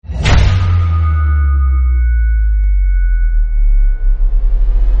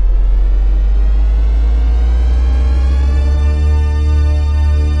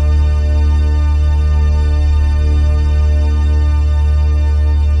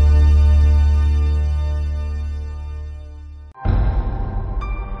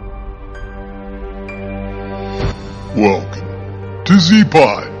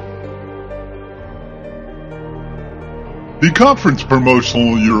Z-Pod. The conference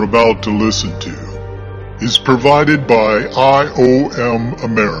promotional you're about to listen to is provided by IOM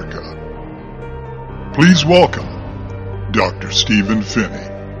America. Please welcome Dr. Stephen Finney.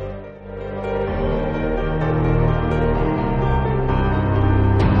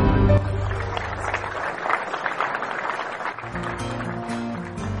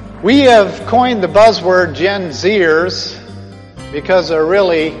 We have coined the buzzword Gen Zers because there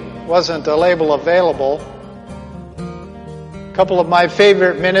really wasn't a label available. A couple of my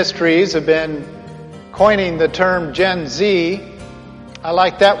favorite ministries have been coining the term Gen Z. I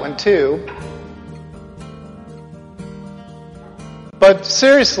like that one too. But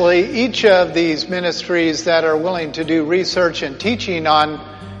seriously, each of these ministries that are willing to do research and teaching on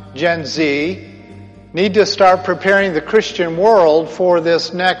Gen Z need to start preparing the Christian world for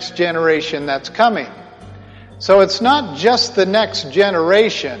this next generation that's coming. So it's not just the next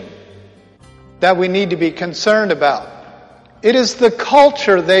generation that we need to be concerned about. It is the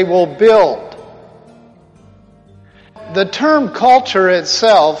culture they will build. The term culture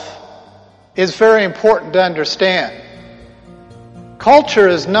itself is very important to understand. Culture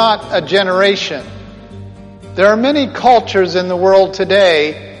is not a generation. There are many cultures in the world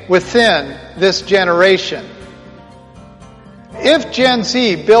today within this generation. If Gen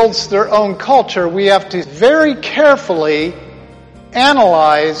Z builds their own culture, we have to very carefully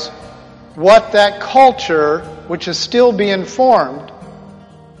analyze what that culture, which is still being formed,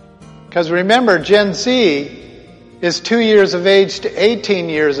 because remember, Gen Z is 2 years of age to 18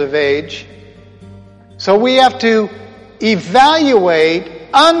 years of age. So we have to evaluate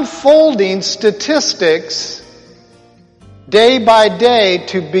unfolding statistics day by day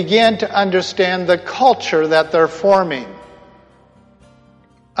to begin to understand the culture that they're forming.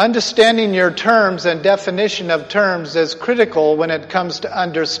 Understanding your terms and definition of terms is critical when it comes to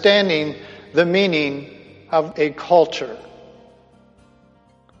understanding the meaning of a culture.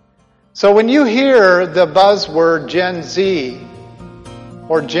 So when you hear the buzzword Gen Z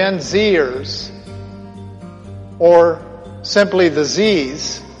or Gen Zers or simply the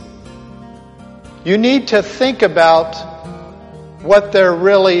Zs, you need to think about what they're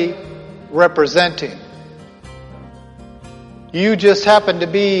really representing. You just happen to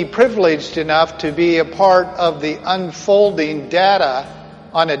be privileged enough to be a part of the unfolding data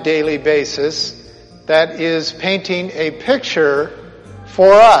on a daily basis that is painting a picture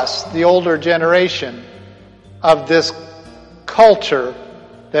for us, the older generation, of this culture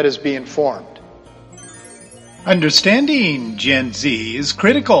that is being formed. Understanding Gen Z is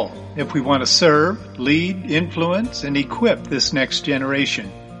critical if we want to serve, lead, influence, and equip this next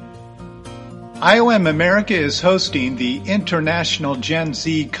generation. IOM America is hosting the International Gen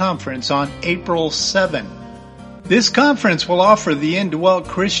Z Conference on April 7. This conference will offer the indwelt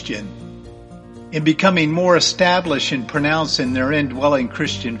Christian in becoming more established in pronouncing their indwelling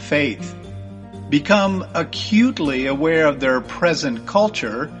Christian faith, become acutely aware of their present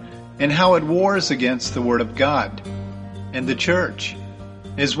culture and how it wars against the Word of God and the church,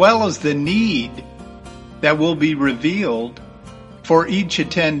 as well as the need that will be revealed for each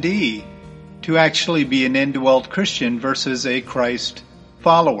attendee to actually be an indwelt Christian versus a Christ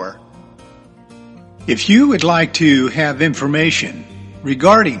follower. If you would like to have information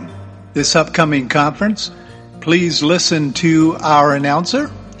regarding this upcoming conference, please listen to our announcer.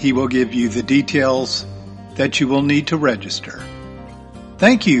 He will give you the details that you will need to register.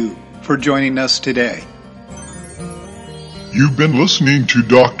 Thank you for joining us today. You've been listening to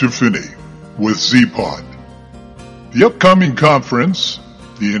Dr. Finney with Z-Pod. The upcoming conference,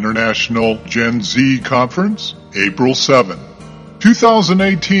 the International Gen Z Conference, April 7,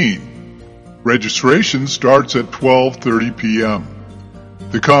 2018. Registration starts at 12:30 p.m.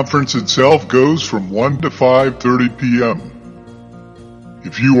 The conference itself goes from 1 to 5:30 p.m.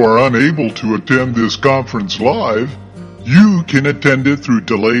 If you are unable to attend this conference live, you can attend it through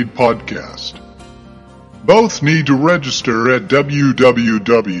delayed podcast. Both need to register at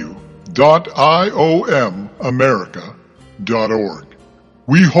www.iomamerica.org.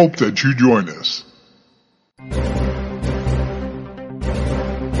 We hope that you join us.